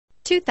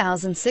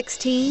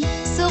2016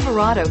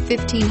 Silverado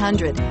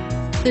 1500.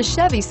 The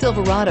Chevy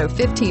Silverado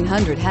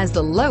 1500 has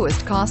the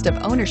lowest cost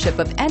of ownership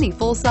of any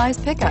full-size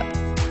pickup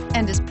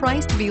and is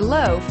priced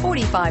below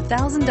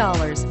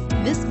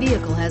 $45,000. This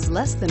vehicle has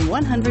less than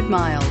 100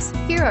 miles.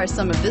 Here are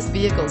some of this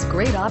vehicle's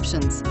great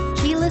options: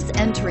 keyless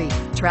entry,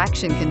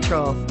 traction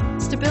control,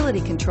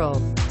 stability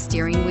control,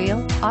 steering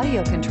wheel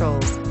audio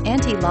controls,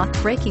 anti-lock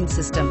braking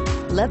system,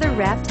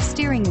 leather-wrapped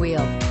steering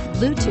wheel,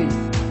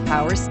 Bluetooth,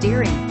 power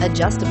steering,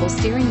 adjustable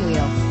steering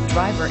wheel,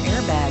 driver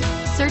airbag.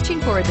 Searching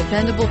for a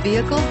dependable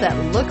vehicle that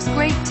looks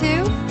great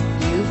too?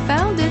 You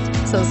found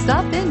it, so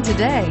stop in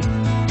today.